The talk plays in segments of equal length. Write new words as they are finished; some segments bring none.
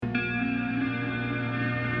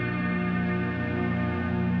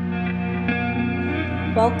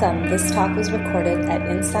Welcome. This talk was recorded at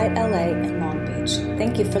Insight LA in Long Beach.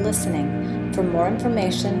 Thank you for listening. For more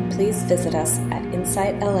information, please visit us at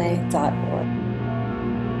insightla.org.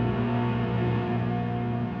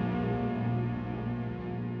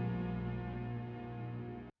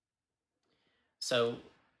 So,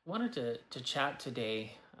 wanted to chat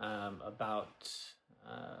today about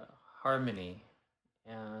harmony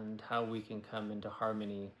and how we can come into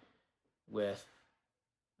harmony with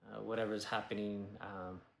whatever is happening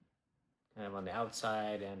kind of on the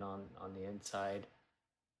outside and on the inside.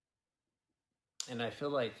 And I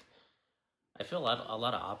feel a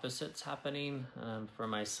lot of opposites happening for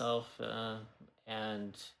myself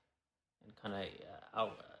and kind of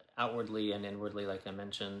outwardly and inwardly, like I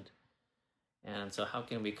mentioned. And so, how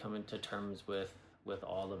can we come into terms with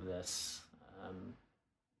all of this? I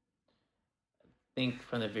think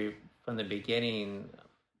from the beginning,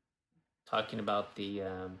 talking about the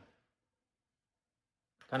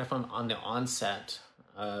kind of from on the onset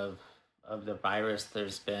of the virus,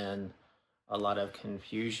 there's been a lot of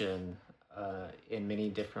confusion in many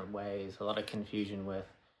different ways. A lot of confusion with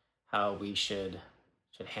how we should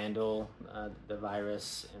handle the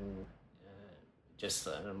virus and just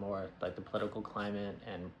more like the political climate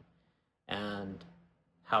and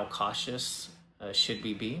how cautious should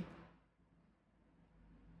we be.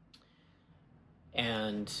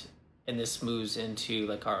 And this moves into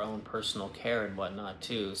like our own personal care and whatnot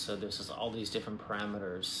too. So there's all these different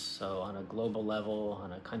parameters. So on a global level,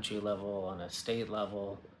 on a country level, on a state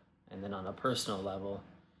level, and then on a personal level,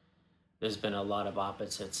 there's been a lot of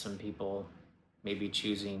opposites. Some people maybe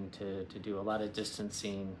choosing to do a lot of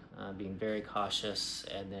distancing, being very cautious,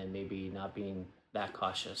 and then maybe not being that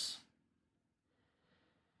cautious.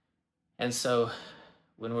 And so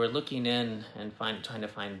when we're looking in and trying to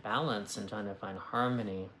find balance and trying to find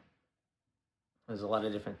harmony, there's a lot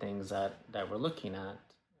of different things that we're looking at.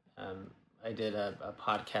 I did a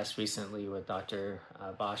podcast recently with Dr.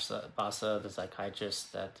 Basa, the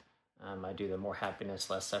psychiatrist that I do the More Happiness,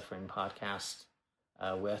 Less Suffering podcast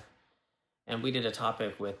with. And we did a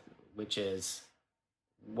topic which is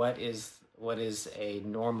what is a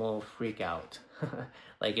normal freak out?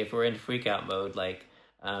 Like if we're in freak out mode, like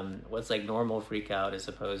what's like normal freak out as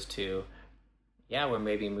opposed to, yeah, we're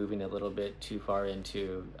maybe moving a little bit too far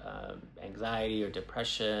into anxiety or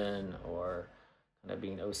depression or kind of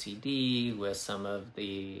being OCD with some of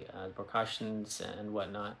the precautions and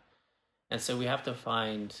whatnot. And so we have to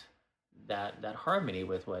find that harmony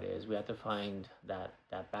with what is. We have to find that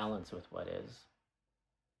balance with what is.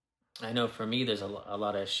 I know for me, there's a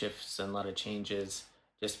lot of shifts and a lot of changes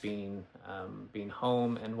just being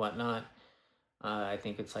home and whatnot. I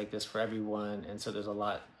think it's like this for everyone. And so there's a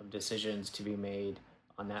lot of decisions to be made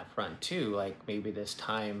on that front too. Like maybe this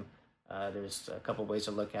time, there's a couple ways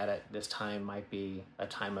to look at it. This time might be a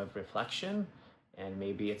time of reflection, and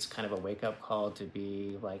maybe it's kind of a wake-up call to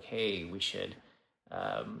be like, hey, we should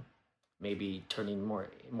maybe turning more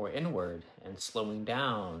inward and slowing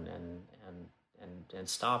down and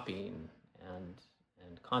stopping and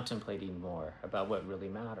contemplating more about what really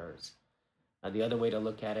matters. The other way to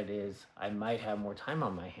look at it is I might have more time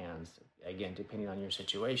on my hands, again, depending on your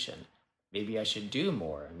situation. Maybe I should do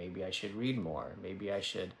more. Maybe I should read more. Maybe I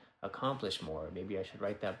should accomplish more. Maybe I should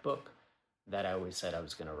write that book that I always said I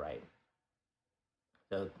was going to write.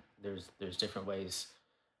 So there's different ways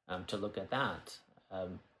to look at that. I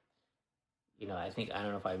think, I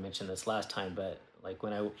don't know if I mentioned this last time, but like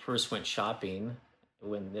when I first went shopping,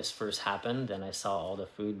 when this first happened and I saw all the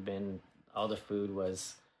food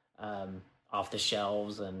was off the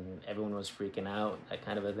shelves and everyone was freaking out, that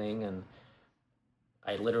kind of a thing. And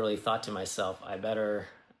I literally thought to myself, I better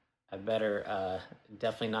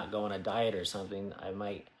definitely not go on a diet or something. I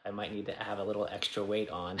might need to have a little extra weight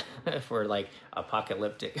on for like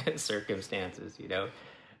apocalyptic circumstances,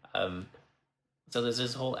 So there's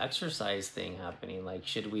this whole exercise thing happening. Like,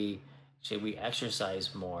 should we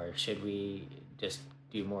exercise more? Should we just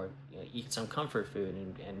do more, eat some comfort food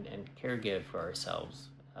and caregive for ourselves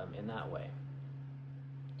in that way?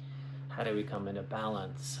 How do we come into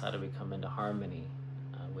balance? How do we come into harmony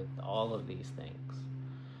with all of these things?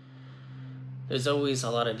 There's always a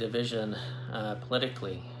lot of division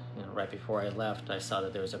politically. Right before I left, I saw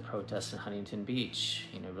that there was a protest in Huntington Beach,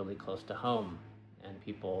 really close to home, and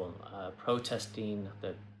people protesting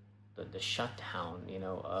the shutdown,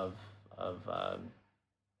 of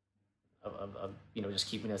just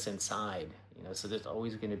keeping us inside. So there's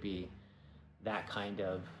always going to be that kind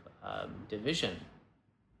of division.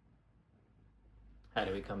 How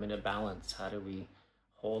do we come into balance? How do we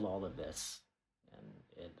hold all of this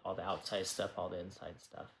and all the outside stuff, all the inside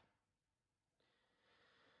stuff?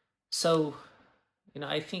 So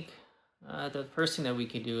I think the first thing that we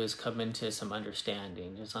could do is come into some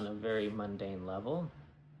understanding, just on a very mundane level,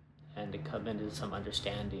 and to come into some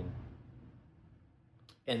understanding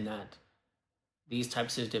in that these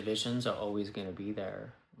types of divisions are always going to be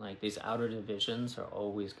there. Like these outer divisions are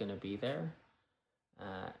always going to be there,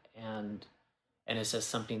 and it's just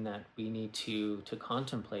something that we need to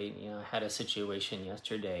contemplate. I had a situation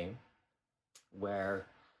yesterday where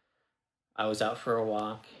I was out for a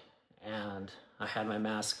walk and I had my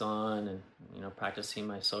mask on and practicing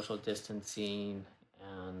my social distancing,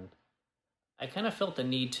 and I kind of felt the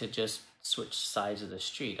need to just switch sides of the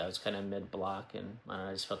street. I was kind of mid block, and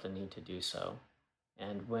I just felt the need to do so.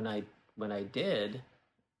 And when I did,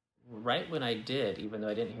 right when I did, even though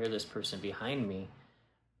I didn't hear this person behind me,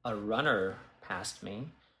 a runner passed me.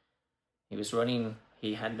 He was running.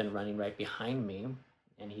 He had been running right behind me,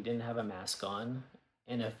 and he didn't have a mask on.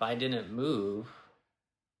 And if I didn't move,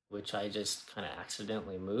 which I just kind of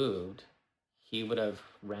accidentally moved, he would have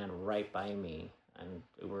ran right by me. And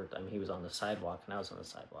he was on the sidewalk and I was on the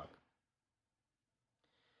sidewalk.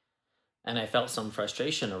 And I felt some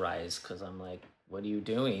frustration arise because I'm like, what are you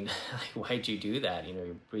doing? Like, why'd you do that?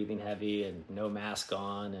 You're breathing heavy and no mask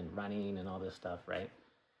on and running and all this stuff, right?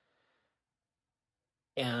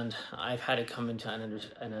 And I've had to come into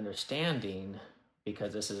an understanding,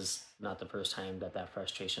 because this is not the first time that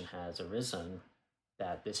frustration has arisen,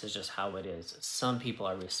 that this is just how it is. Some people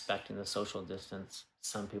are respecting the social distance,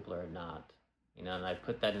 some people are not. And I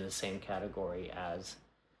put that in the same category as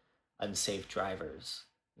unsafe drivers.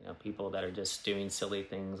 People that are just doing silly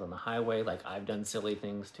things on the highway, like I've done silly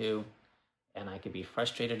things too, and I could be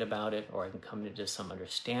frustrated about it, or I can come to just some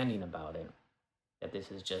understanding about it, that this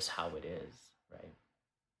is just how it is, right?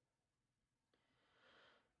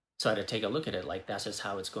 So I had to take a look at it, like that's just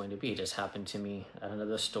how it's going to be. It just happened to me at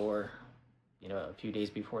another store, a few days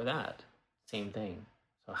before that, same thing.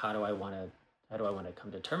 So how do I want to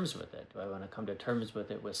come to terms with it? Do I want to come to terms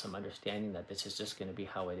with it with some understanding that this is just going to be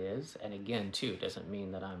how it is? And again, too, it doesn't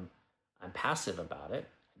mean that I'm passive about it.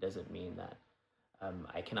 It doesn't mean that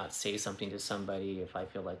I cannot say something to somebody if I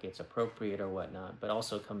feel like it's appropriate or whatnot, but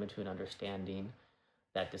also come into an understanding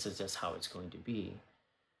that this is just how it's going to be.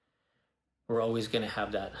 We're always going to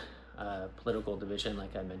have that political division,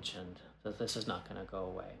 like I mentioned, that this is not going to go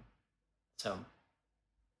away. So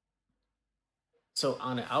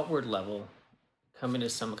on an outward level, come into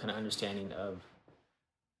some kind of understanding of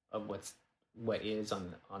what is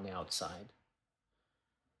on the outside,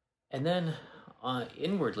 and then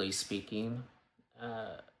inwardly speaking,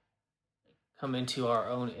 come into our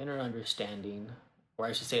own inner understanding, or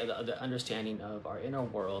I should say the understanding of our inner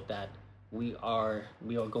world, that we are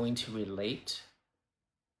going to relate.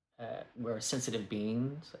 We're sensitive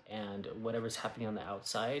beings, and whatever's happening on the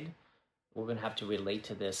outside, we're going to have to relate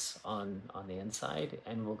to this on the inside,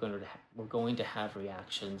 and we're going to have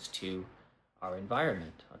reactions to our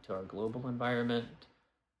environment, to our global environment,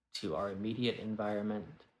 to our immediate environment.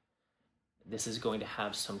 This is going to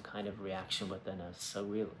have some kind of reaction within us. So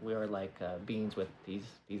we are like beings with these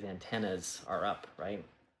antennas are up, right?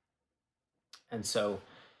 And so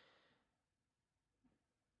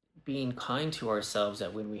being kind to ourselves,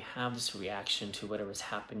 that when we have this reaction to whatever's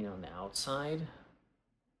happening on the outside,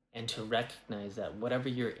 and to recognize that whatever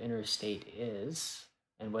your inner state is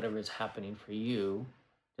and whatever is happening for you,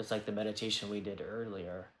 just like the meditation we did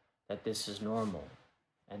earlier, that this is normal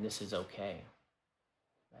and this is okay,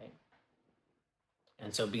 right?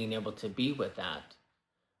 And so being able to be with that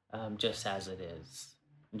just as it is,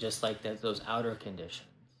 just like those outer conditions.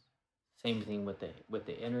 Same thing with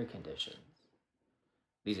the inner conditions.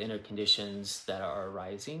 These inner conditions that are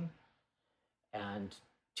arising, and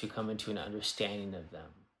to come into an understanding of them.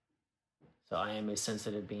 So I am a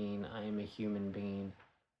sensitive being, I am a human being.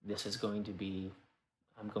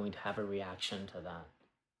 I'm going to have a reaction to that.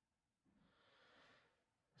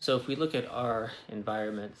 So if we look at our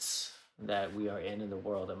environments that we are in the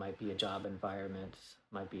world, it might be a job environment,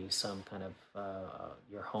 might be some kind of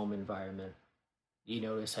your home environment. You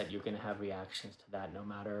notice that you're going to have reactions to that no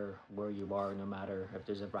matter where you are, no matter if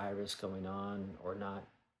there's a virus going on or not.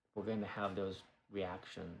 We're going to have those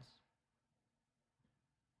reactions.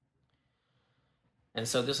 And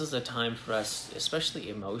so this is a time for us, especially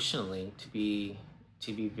emotionally, to be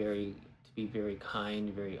very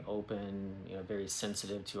kind, very open, very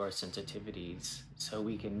sensitive to our sensitivities, so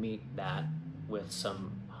we can meet that with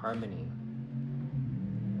some harmony.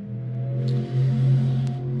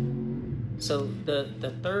 So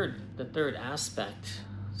the third aspect.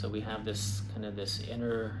 So we have this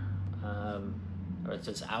inner, or it's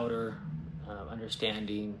this outer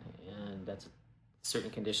understanding, and that's certain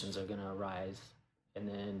conditions are going to arise. And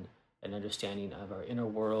then an understanding of our inner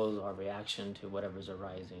world, our reaction to whatever's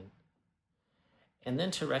arising. And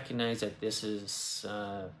then to recognize that this is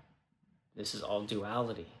all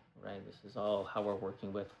duality, right? This is all how we're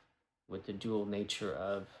working with the dual nature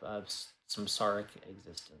of samsaric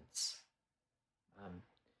existence.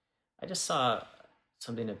 I just saw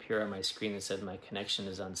something appear on my screen that said my connection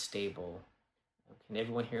is unstable. Can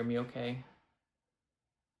everyone hear me okay?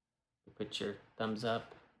 You put your thumbs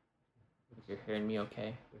up if you're hearing me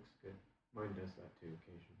okay. Looks good. Mine does that too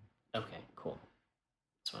occasionally. Okay, cool.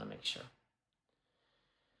 Just want to make sure.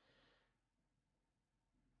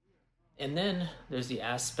 And then there's the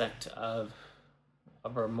aspect of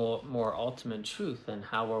our more ultimate truth, and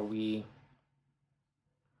how are we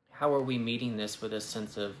meeting this with a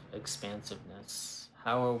sense of expansiveness?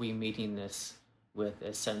 How are we meeting this with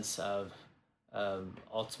a sense of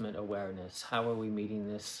ultimate awareness? How are we meeting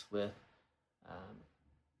this with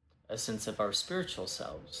a sense of our spiritual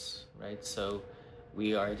selves, right? So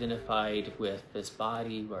we are identified with this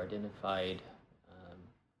body, we're identified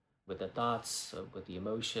with the thoughts, with the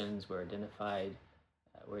emotions, we're identified,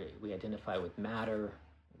 we identify with matter,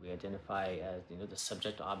 we identify as, the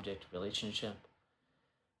subject-object relationship.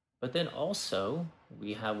 But then also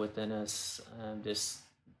we have within us this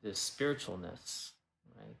spiritualness,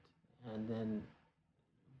 right? And then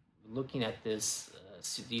looking at these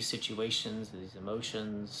situations, these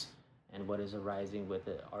emotions, and what is arising with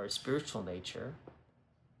our spiritual nature,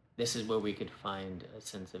 this is where we could find a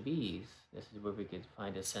sense of ease. This is where we could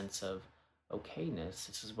find a sense of okayness.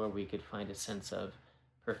 This is where we could find a sense of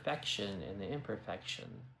perfection and the imperfection.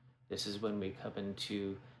 This is when we come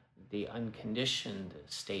into the unconditioned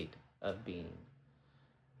state of being.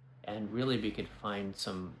 And really we could find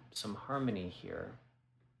some harmony here.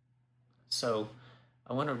 So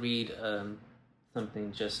I want to read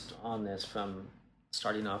something just on this, from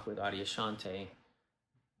starting off with Adyashanti.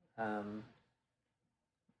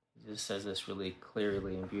 He just says this really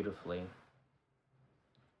clearly and beautifully.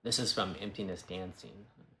 This is from Emptiness Dancing.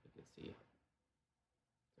 I don't know if you can see.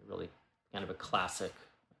 It's really kind of a classic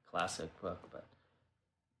book. But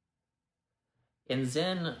in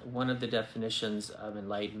Zen, one of the definitions of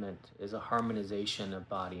enlightenment is a harmonization of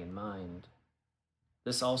body and mind.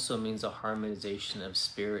 This also means a harmonization of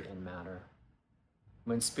spirit and matter.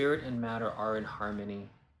 When spirit and matter are in harmony,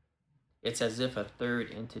 it's as if a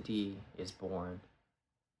third entity is born.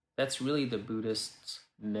 That's really the Buddhist's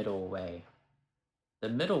middle way. The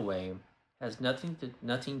middle way has nothing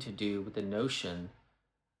to do with the notion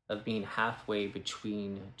of being halfway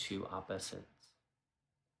between two opposites.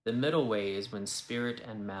 The middle way is when spirit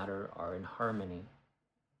and matter are in harmony,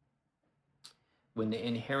 when the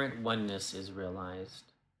inherent oneness is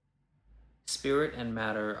realized. Spirit and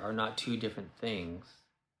matter are not two different things.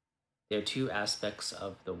 They are two aspects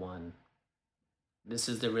of the one. This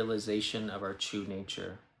is the realization of our true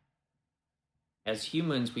nature. As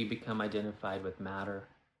humans, we become identified with matter.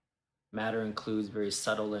 Matter includes very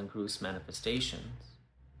subtle and gross manifestations.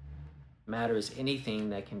 Matter is anything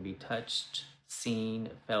that can be touched, seen,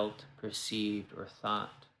 felt, perceived, or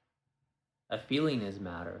thought. A feeling is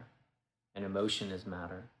matter. An emotion is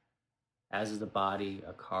matter, as is the body,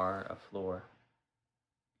 a car, a floor.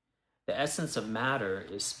 The essence of matter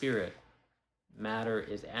is spirit. Matter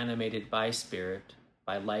is animated by spirit,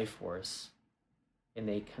 by life force, and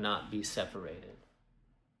they cannot be separated.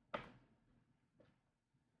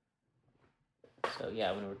 So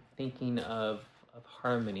yeah, when we're thinking of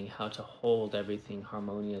harmony, how to hold everything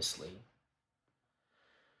harmoniously,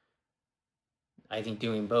 I think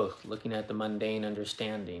doing both, looking at the mundane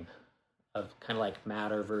understanding of kind of like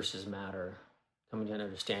matter versus matter, coming to an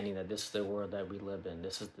understanding that this is the world that we live in.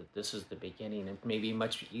 This is the beginning. It may be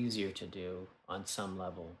much easier to do on some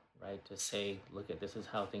level, right? To say, look at, this is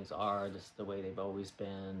how things are. This is the way they've always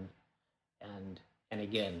been. And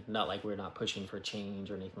again, not like we're not pushing for change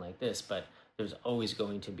or anything like this, but there's always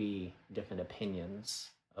going to be different opinions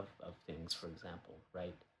of things, for example,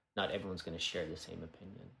 right? Not everyone's going to share the same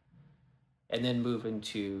opinion. And then move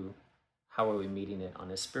into how are we meeting it on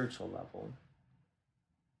a spiritual level.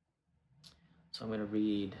 So I'm going to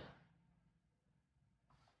read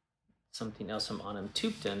something else from Anam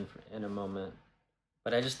Thupten in a moment,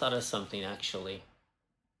 but I just thought of something actually.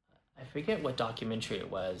 I forget what documentary it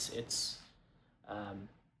was. It's,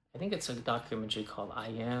 I think it's a documentary called I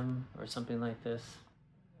Am or something like this.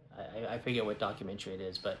 I forget what documentary it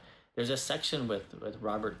is, but there's a section with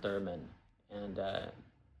Robert Thurman, and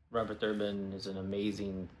Robert Thurman is an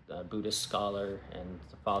amazing Buddhist scholar and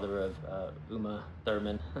the father of Uma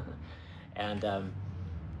Thurman, and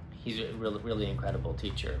he's a really incredible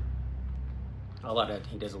teacher.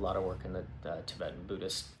 He does a lot of work in the Tibetan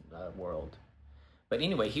Buddhist world. But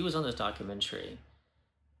anyway, he was on this documentary,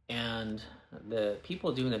 and the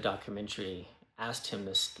people doing the documentary asked him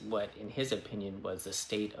this, what in his opinion was the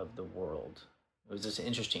state of the world. It was just an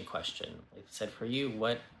interesting question. Like I said, for you,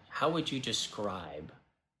 how would you describe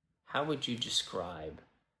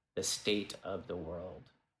the state of the world?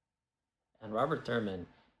 And Robert Thurman,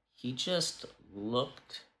 he just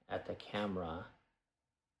looked at the camera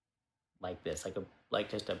like this, like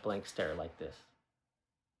just a blank stare like this.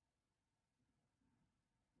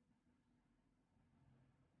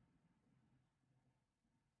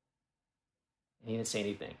 And he didn't say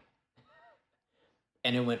anything.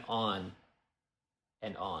 And it went on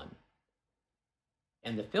and on.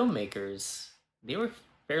 And the filmmakers, they were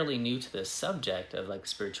fairly new to the subject of like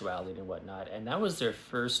spirituality and whatnot, and that was their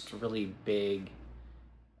first really big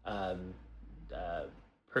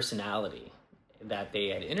personality that they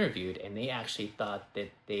had interviewed, and they actually thought that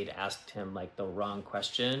they'd asked him like the wrong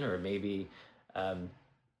question, or maybe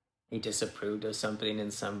he disapproved of something in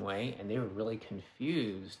some way, and they were really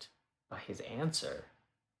confused by his answer.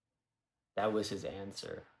 That was his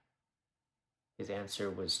answer. His answer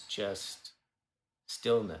was just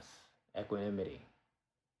stillness, equanimity,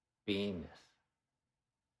 beingness.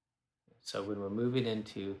 So when we're moving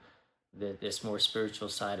into this more spiritual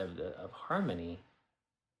side of harmony,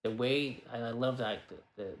 the way, and I love that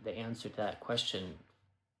the answer to that question,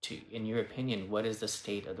 in your opinion, what is the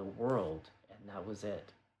state of the world? And that was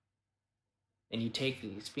it. And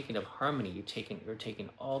speaking of harmony, you're taking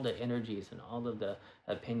all the energies and all of the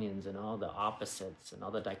opinions and all the opposites and all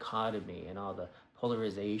the dichotomy and all the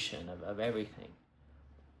polarization of everything.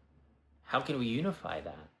 How can we unify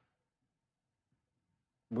that?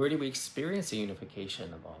 Where do we experience the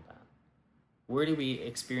unification of all that? Where do we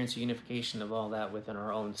experience the unification of all that within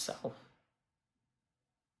our own self?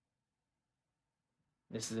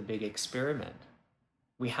 This is a big experiment.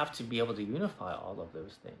 We have to be able to unify all of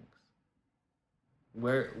those things.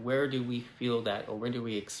 Where do we feel that, or where do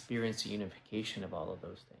we experience the unification of all of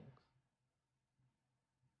those things?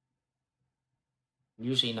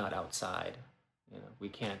 Usually not outside. We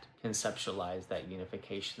can't conceptualize that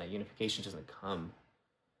unification. That unification doesn't come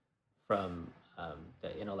from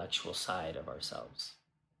the intellectual side of ourselves.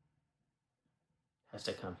 It has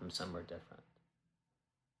to come from somewhere different.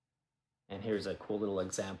 And here's a cool little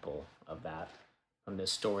example of that from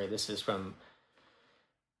this story. This is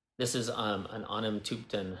an Anam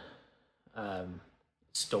Thupten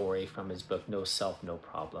story from his book No Self, No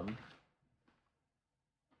Problem.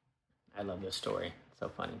 I love this story. It's so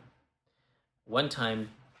funny. One time,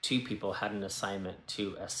 two people had an assignment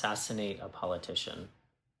to assassinate a politician.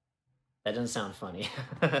 That doesn't sound funny.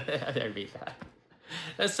 I read that.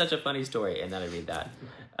 That's such a funny story, and then I read that.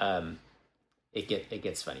 It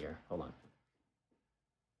gets funnier. Hold on.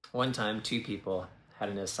 One time, two people had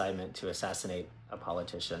an assignment to assassinate a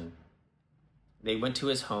politician. They went to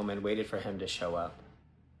his home and waited for him to show up.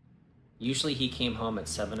 Usually he came home at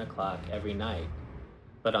 7 o'clock every night,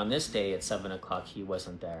 but on this day at 7 o'clock he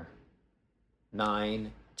wasn't there.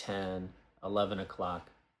 9, 10, 11 o'clock,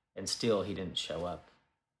 and still he didn't show up.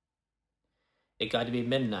 It got to be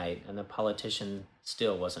midnight, and the politician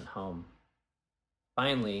still wasn't home.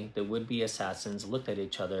 Finally, the would-be assassins looked at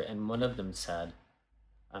each other, and one of them said,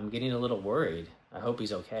 "I'm getting a little worried. I hope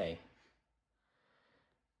he's okay."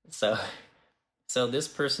 So this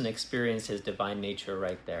person experienced his divine nature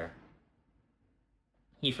right there.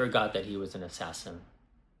 He forgot that he was an assassin.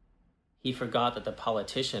 He forgot that the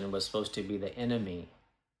politician was supposed to be the enemy.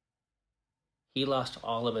 He lost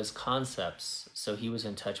all of his concepts, so he was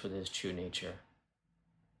in touch with his true nature.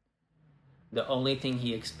 The only thing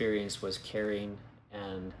he experienced was caring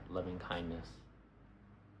and loving kindness.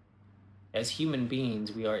 As human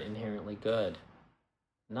beings, we are inherently good.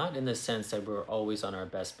 Not in the sense that we're always on our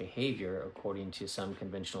best behavior according to some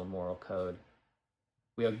conventional moral code.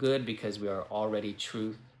 We are good because we are already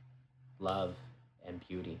truth, love, and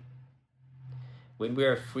beauty. When we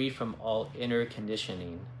are free from all inner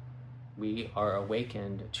conditioning, we are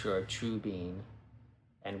awakened to our true being,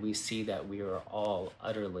 and we see that we are all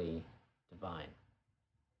utterly divine.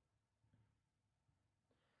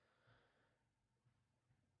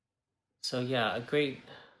 So yeah,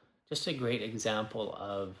 just a great example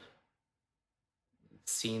of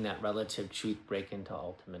seeing that relative truth break into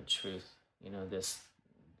ultimate truth. This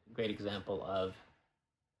great example of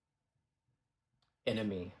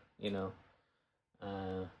enemy.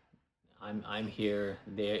 I'm here,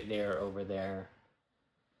 they're over there,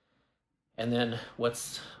 and then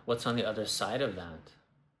what's on the other side of that?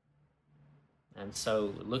 And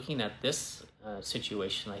so, looking at this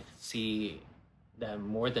situation, I see that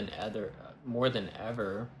more than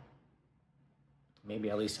ever, maybe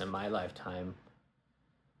at least in my lifetime,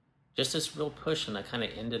 just this real push, and I kind of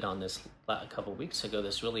ended on this a couple weeks ago,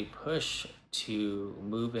 this really push to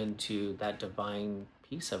move into that divine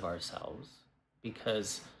piece of ourselves,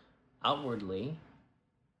 because outwardly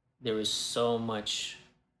there's so many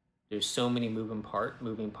moving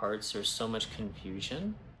parts, there's so much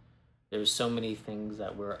confusion, there's so many things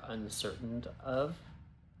that we're uncertain of,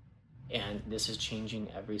 and this is changing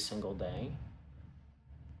every single day.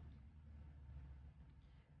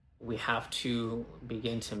 We have to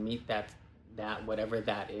begin to meet that whatever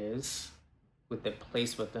that is, with the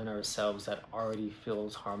place within ourselves that already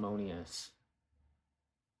feels harmonious.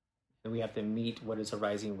 And we have to meet what is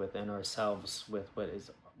arising within ourselves with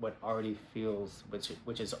what already feels,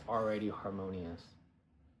 which is already harmonious.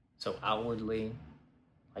 So outwardly,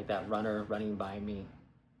 like that runner running by me,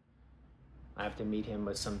 I have to meet him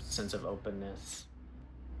with some sense of openness.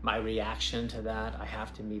 My reaction to that, I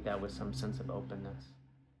have to meet that with some sense of openness.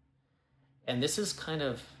 And this is kind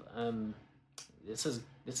of this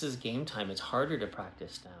is game time. It's harder to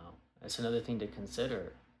practice now. That's another thing to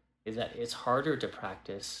consider, is that it's harder to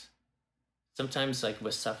practice. Sometimes, like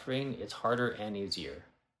with suffering, it's harder and easier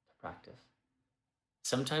to practice.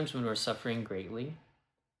 Sometimes when we're suffering greatly,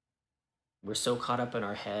 we're so caught up in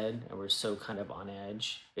our head and we're so kind of on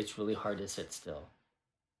edge, it's really hard to sit still.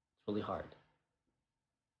 It's really hard.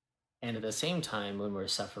 And at the same time, when we're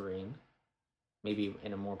suffering, maybe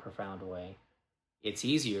in a more profound way, it's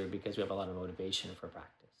easier because we have a lot of motivation for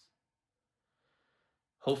practice.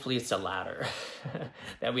 Hopefully it's the latter,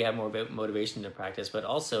 that we have more motivation to practice, but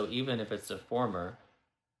also even if it's the former,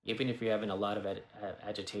 even if you're having a lot of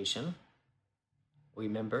agitation,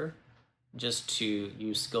 remember just to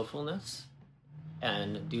use skillfulness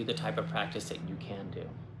and do the type of practice that you can do.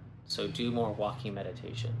 So do more walking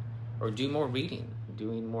meditation, or do more reading,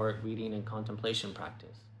 doing more reading and contemplation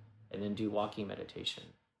practice, and then do walking meditation,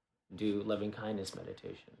 do loving kindness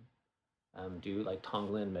meditation, do like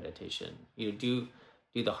Tonglen meditation, do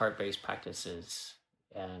the heart-based practices,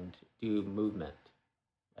 and do movement,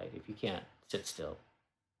 right? If you can't, sit still.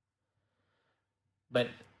 But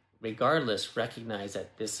regardless, recognize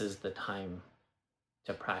that this is the time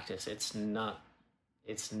to practice. It's not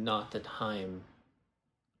the time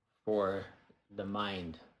for the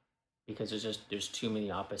mind, because there's too many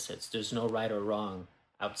opposites. There's no right or wrong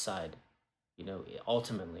outside.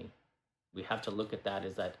 Ultimately, we have to look at that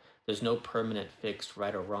as that there's no permanent fixed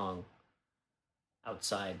right or wrong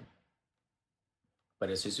outside. But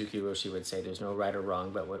as Suzuki Roshi would say, there's no right or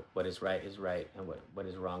wrong, but what is right, and what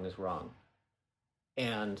is wrong is wrong.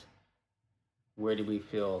 And where do we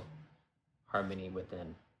feel harmony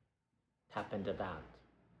within? Tap into that.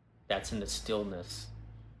 That's in the stillness.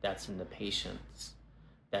 That's in the patience.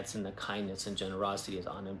 That's in the kindness and generosity, as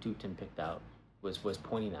Anam Thupten was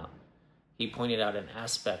pointing out. He pointed out an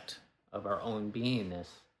aspect of our own beingness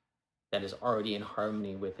that is already in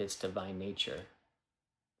harmony with its divine nature.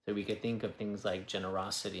 So we could think of things like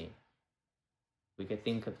generosity. We could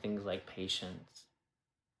think of things like patience.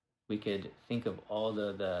 We could think of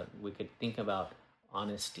we could think about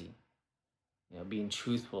honesty, being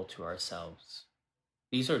truthful to ourselves.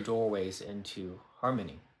 These are doorways into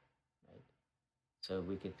harmony, right? So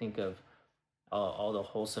we could think of all the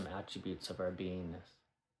wholesome attributes of our beingness.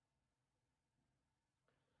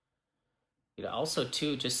 Also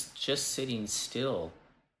too, just sitting still.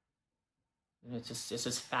 It's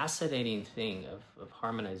this fascinating thing of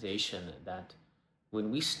harmonization, that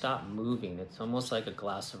when we stop moving, it's almost like a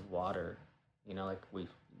glass of water.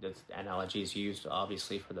 This analogy is used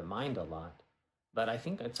obviously for the mind a lot, but I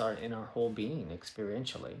think it's in our whole being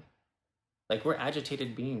experientially. Like we're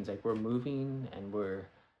agitated beings, like we're moving and we're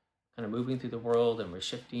kind of moving through the world and we're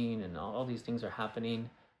shifting and all these things are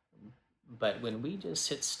happening. But when we just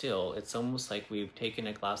sit still, it's almost like we've taken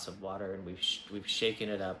a glass of water and we've shaken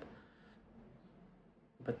it up.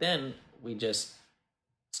 But then we just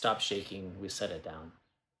stop shaking, we set it down.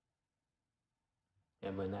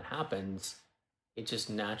 And when that happens, it just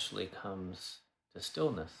naturally comes to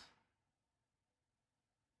stillness.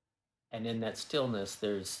 And in that stillness,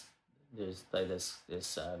 there's like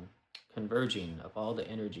this converging of all the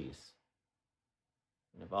energies,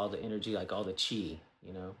 and of all the energy, like all the chi,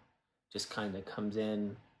 just kind of comes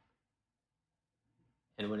in.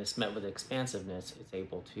 And when it's met with expansiveness, it's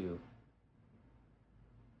able to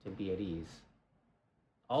be at ease.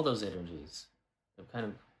 All those energies,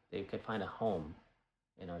 they could find a home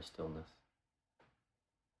in our stillness.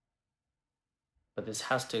 But this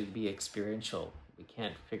has to be experiential. We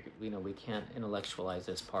can't we can't intellectualize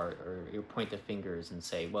this part, or point the fingers and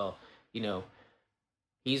say, well,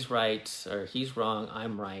 he's right or he's wrong,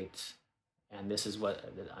 I'm right, and this is what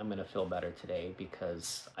I'm going to feel better today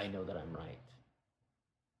because I know that I'm right.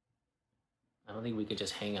 I don't think we could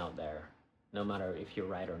just hang out there, no matter if you're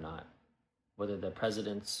right or not, whether the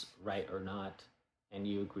president's right or not, and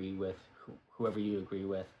you agree with whoever you agree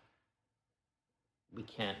with. We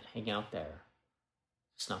can't hang out there.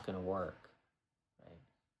 It's not going to work, right?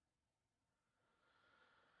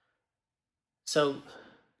 So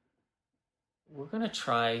we're going to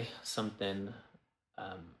try something.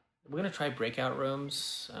 We're going to try breakout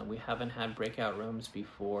rooms. We haven't had breakout rooms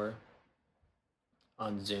before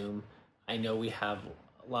on Zoom. I know we have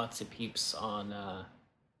lots of peeps on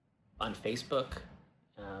Facebook.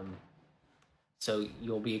 So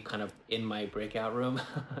you'll be kind of in my breakout room.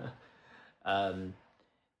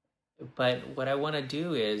 But what I want to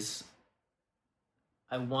do is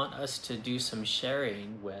I want us to do some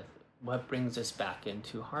sharing with what brings us back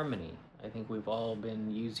into harmony. I think we've all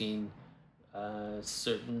been using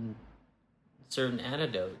certain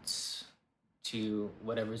antidotes to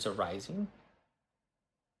whatever's arising.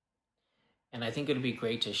 And I think it would be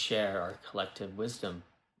great to share our collective wisdom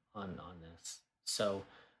on this. So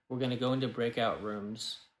we're going to go into breakout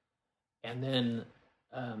rooms, and then,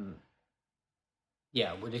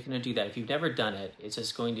 we're just going to do that. If you've never done it, it's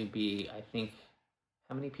just going to be, I think,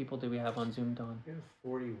 how many people do we have on Zoom, Don? We have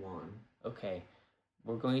 41. Okay.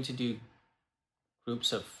 We're going to do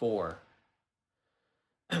groups of 4.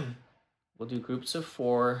 We'll do groups of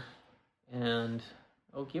 4, and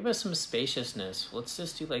give us some spaciousness. Let's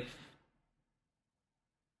just do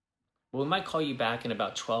we might call you back in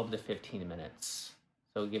about 12 to 15 minutes.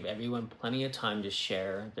 So give everyone plenty of time to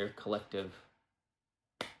share their collective,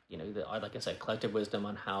 like I said, collective wisdom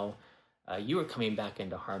on how you are coming back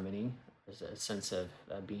into harmony. There's a sense of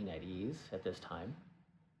being at ease at this time.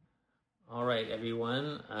 All right,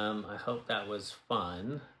 everyone. I hope that was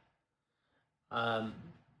fun.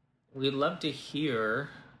 We'd love to hear.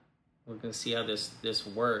 We're going to see how this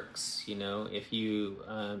works. If you,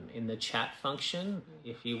 in the chat function,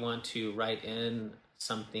 if you want to write in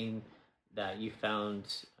something that you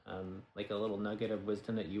found, like a little nugget of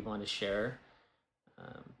wisdom that you want to share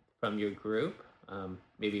from your group,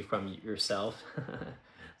 maybe from yourself,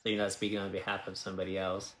 so you're not speaking on behalf of somebody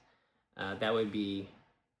else, that would be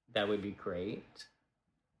great.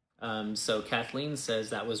 So Kathleen says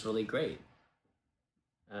that was really great.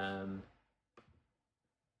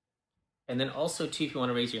 And then also, too, if you want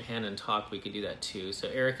to raise your hand and talk, we could do that, too. So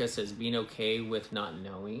Erica says, being okay with not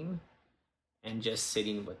knowing and just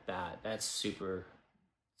sitting with that. That's super,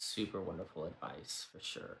 super wonderful advice, for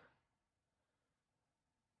sure.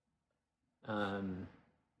 And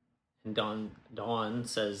Dawn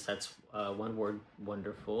says that's one word,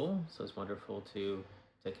 wonderful. So it's wonderful to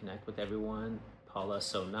connect with everyone. Paula,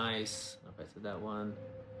 so nice. I don't know if I said that one.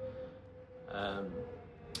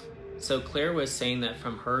 So Claire was saying that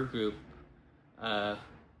from her group,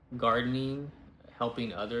 gardening,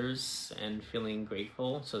 helping others, and feeling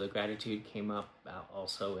grateful. So the gratitude came up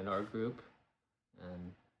also in our group,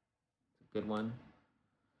 and it's a good one.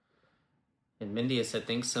 And Mindy has said,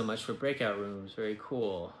 thanks so much for breakout rooms. Very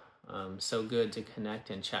cool. So good to connect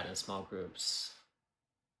and chat in small groups.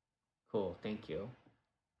 Cool. Thank you.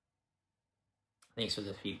 Thanks for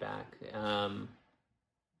the feedback. And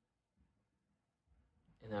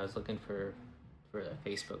I was looking for a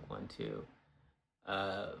Facebook one too.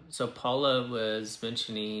 So Paula was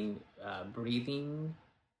mentioning breathing,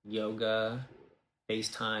 yoga,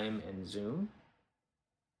 FaceTime, and Zoom.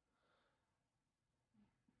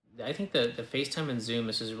 I think the FaceTime and Zoom,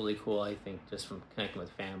 this is really cool. I think just from connecting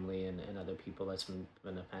with family and other people, that's been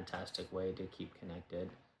a fantastic way to keep connected.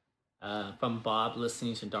 From Bob,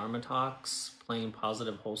 listening to Dharma talks, playing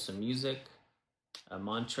positive, wholesome music,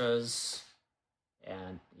 mantras,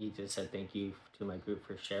 and he just said thank you to my group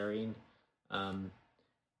for sharing.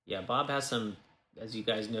 Bob has some, as you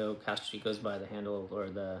guys know, Castor, he goes by the handle or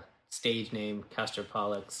the stage name Castor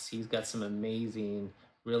Pollux. He's got some amazing,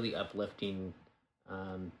 really uplifting,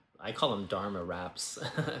 I call them Dharma raps,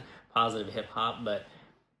 positive hip hop, but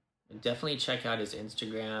definitely check out his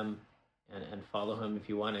Instagram and follow him if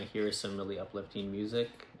you want to hear some really uplifting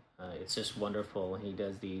music. It's just wonderful. He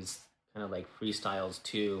does these kind of like freestyles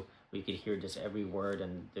too. We could hear just every word,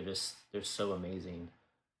 and they're so amazing.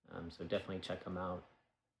 So definitely check them out.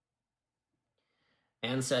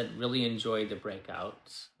 Anne said, really enjoyed the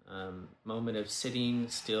breakout. Moment of sitting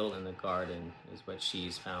still in the garden is what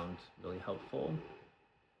she's found really helpful.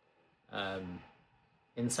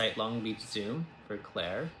 Insight Long Beach Zoom for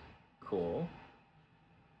Claire. Cool.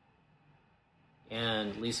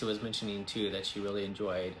 And Lisa was mentioning too that she really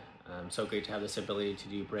enjoyed. So great to have this ability to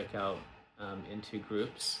do breakout into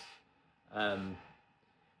groups. I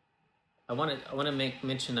want to make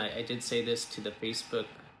mention. I did say this to the Facebook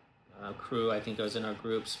crew. I think I was in our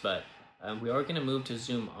groups, but We are going to move to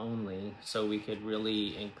Zoom only, so we could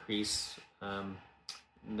really increase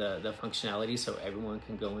the functionality, so everyone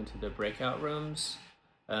can go into the breakout rooms.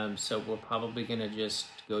 So we're probably going to just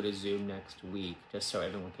go to Zoom next week, just so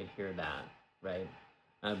everyone can hear that, right?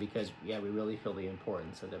 Because we really feel the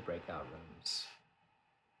importance of the breakout rooms.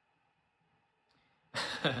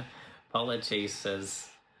 Paula Chase says,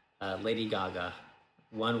 Lady Gaga,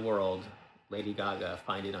 One World, Lady Gaga,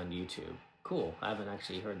 find it on YouTube. Cool, I haven't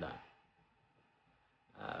actually heard that.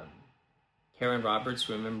 Karen Roberts,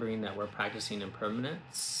 remembering that we're practicing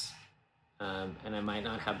impermanence, and I might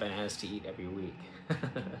not have bananas to eat every week.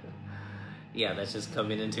 Yeah, that's just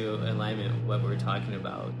coming into alignment with what we're talking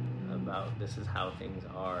about this is how things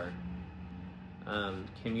are.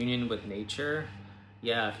 Communion with nature.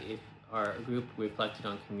 Yeah, if our group reflected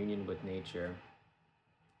on communion with nature.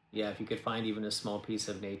 Yeah, if you could find even a small piece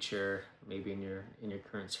of nature, maybe in your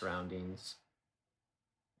current surroundings.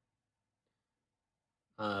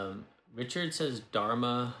 Richard says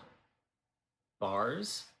Dharma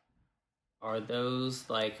bars. Are those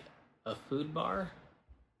like a food bar?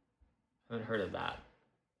 I haven't heard of that.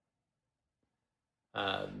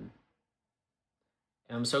 And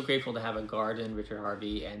I'm so grateful to have a garden, Richard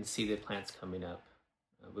Harvey, and see the plants coming up.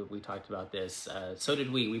 We talked about this. So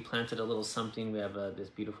did we. We planted a little something. We have this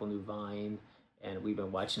beautiful new vine, and we've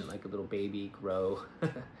been watching it like a little baby grow.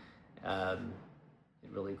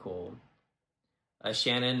 Really cool.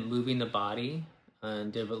 Shannon, moving the body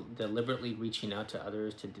and deliberately reaching out to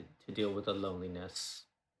others to deal with the loneliness.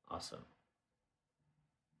 Awesome.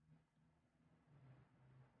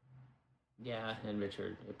 Yeah, and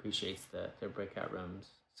Richard appreciates the breakout rooms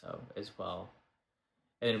so as well.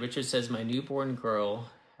 And Richard says, my newborn girl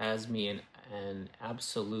has me in an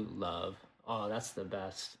absolute love. Oh, that's the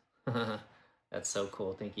best. That's so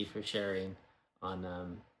cool. Thank you for sharing on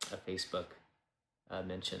a Facebook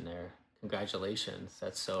mention there. Congratulations.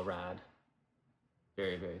 That's so rad.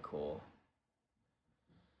 Very, very cool.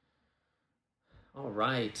 All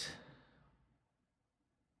right.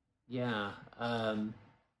 Yeah.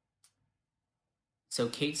 So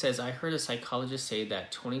Kate says, I heard a psychologist say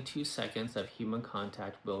that 22 seconds of human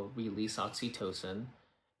contact will release oxytocin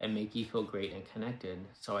and make you feel great and connected.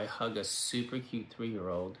 So I hug a super cute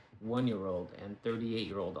 3-year-old, 1-year-old, and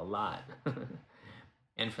 38-year-old a lot.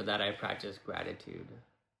 And for that, I practice gratitude.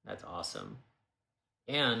 That's awesome.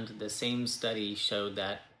 And the same study showed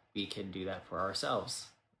that we can do that for ourselves.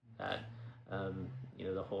 That,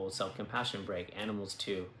 the whole self-compassion break, animals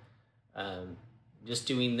too. Just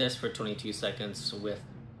doing this for 22 seconds with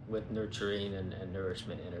nurturing and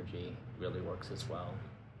nourishment energy really works as well.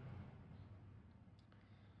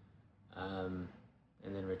 And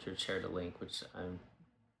then Richard shared a link, which I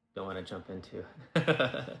don't want to jump into.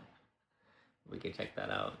 We can check that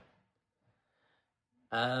out.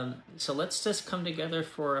 So let's just come together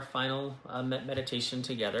for a final meditation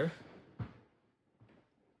together.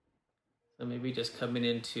 So maybe just coming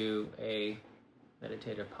into a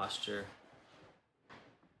meditative posture.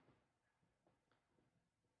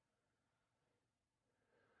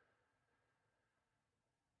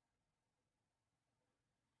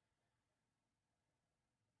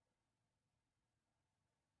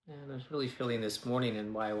 And I was really feeling this morning,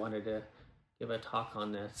 and why I wanted to give a talk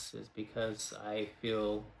on this is because I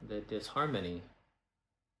feel the disharmony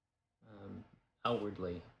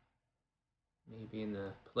outwardly, maybe in the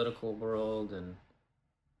political world and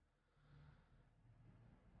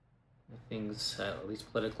the things, at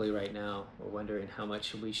least politically right now. We're wondering how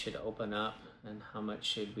much we should open up and how much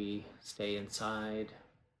should we stay inside,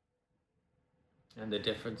 and the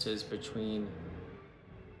differences between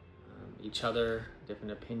each other,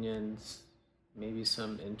 different opinions, maybe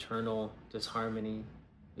some internal disharmony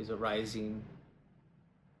is arising.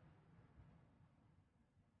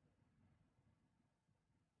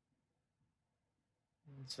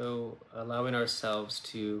 And so allowing ourselves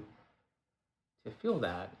to feel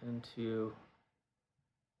that and to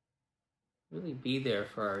really be there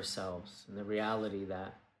for ourselves and the reality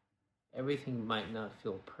that everything might not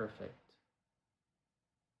feel perfect.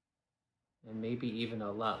 And maybe even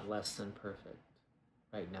a lot less than perfect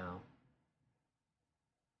right now.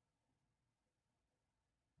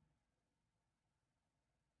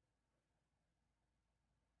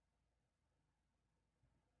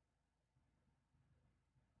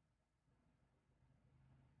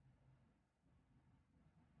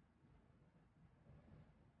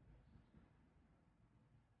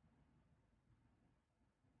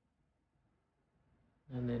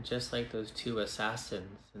 And then just like those two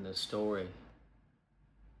assassins in the story,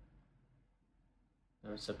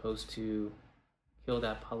 they're supposed to kill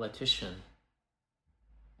that politician.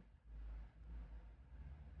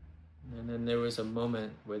 And then there was a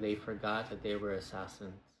moment where they forgot that they were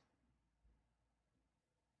assassins.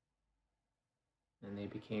 And they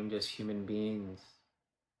became just human beings.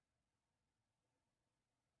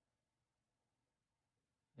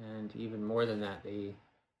 And even more than that, they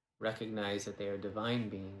recognized that they are divine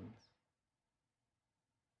beings.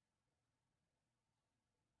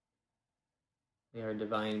 They are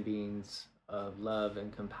divine beings of love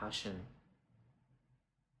and compassion.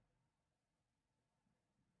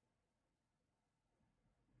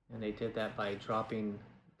 And they did that by dropping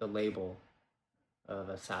the label of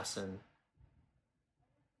assassin,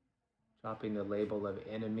 dropping the label of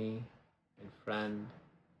enemy and friend,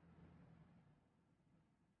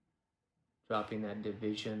 dropping that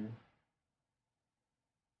division,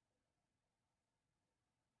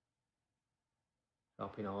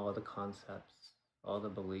 dropping all the concepts, all the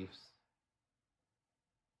beliefs.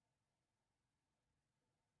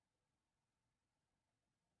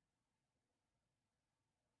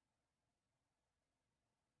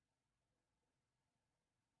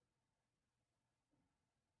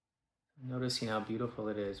 Noticing how beautiful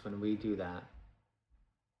it is when we do that.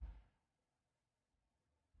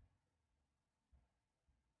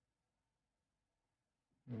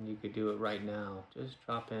 And you could do it right now. Just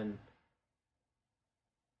drop in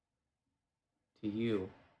to you.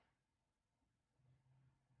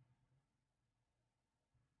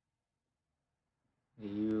 The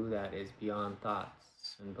you that is beyond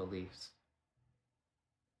thoughts and beliefs.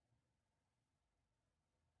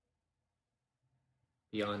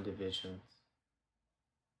 Beyond divisions.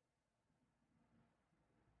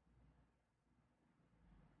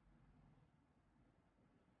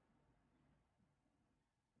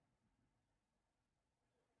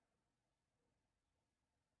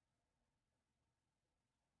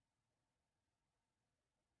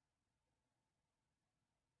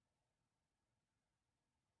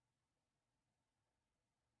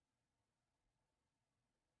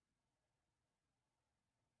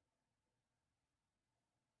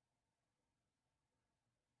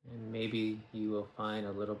 And maybe you will find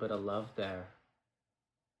a little bit of love there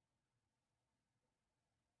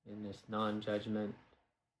in this non-judgment.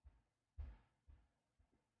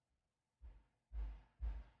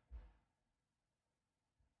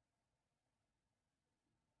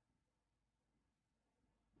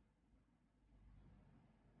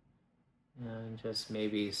 And just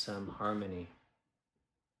maybe some harmony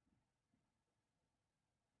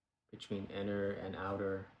between inner and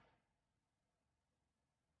outer.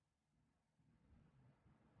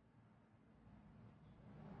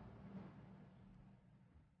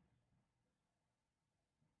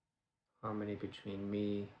 Harmony between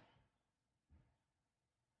me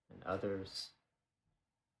and others.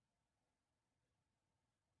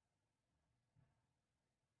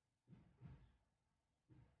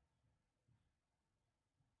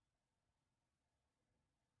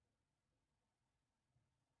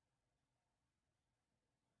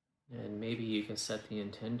 And maybe you can set the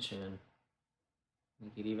intention.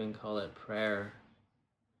 You could even call it prayer.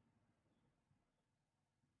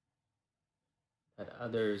 That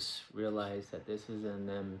others realize that this is in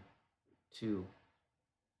them too.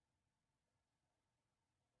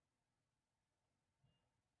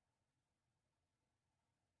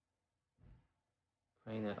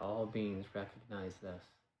 Praying that all beings recognize this.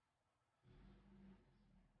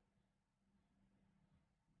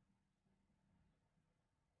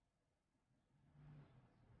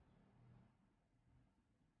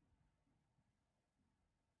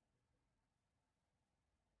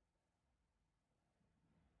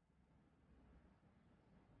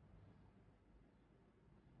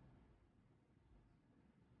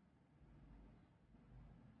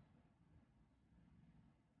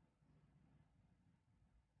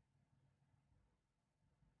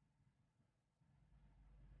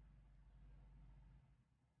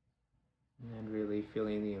 And really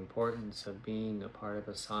feeling the importance of being a part of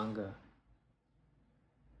a Sangha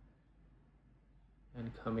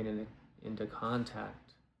and coming into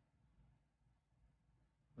contact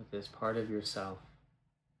with this part of yourself.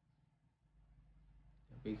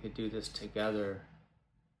 If we could do this together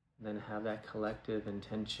and then have that collective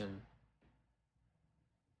intention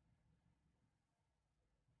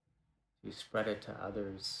to spread it to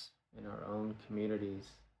others in our own communities,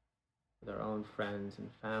 with our own friends and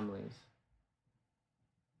families.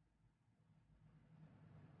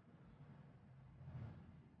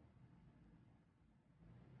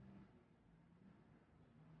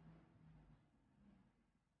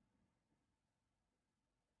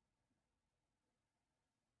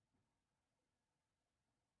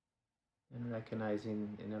 And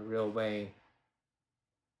recognizing in a real way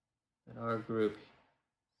that our group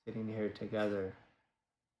sitting here together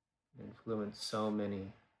can influence so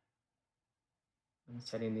many, and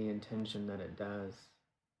setting the intention that it does.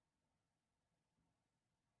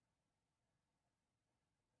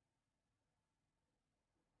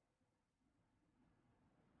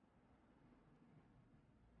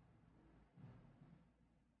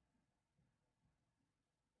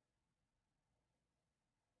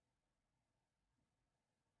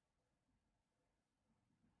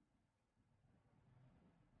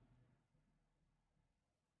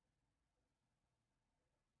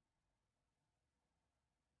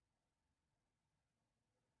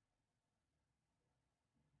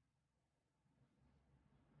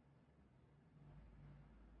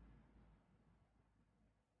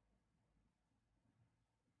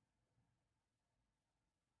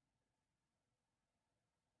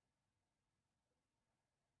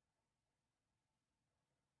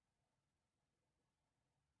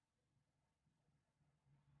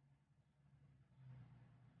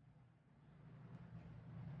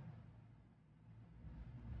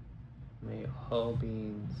 May all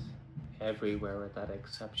beings everywhere without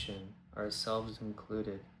exception, ourselves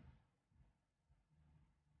included,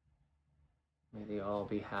 may they all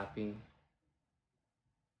be happy.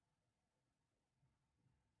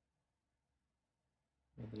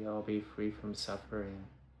 May they all be free from suffering.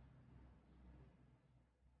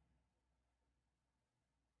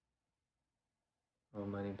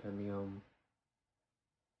 Om Mani Padme Hum.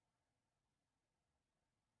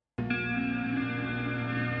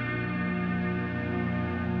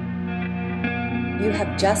 You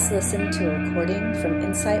have just listened to a recording from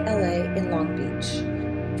Insight LA in Long Beach.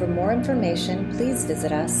 For more information, please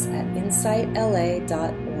visit us at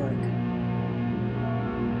insightla.org.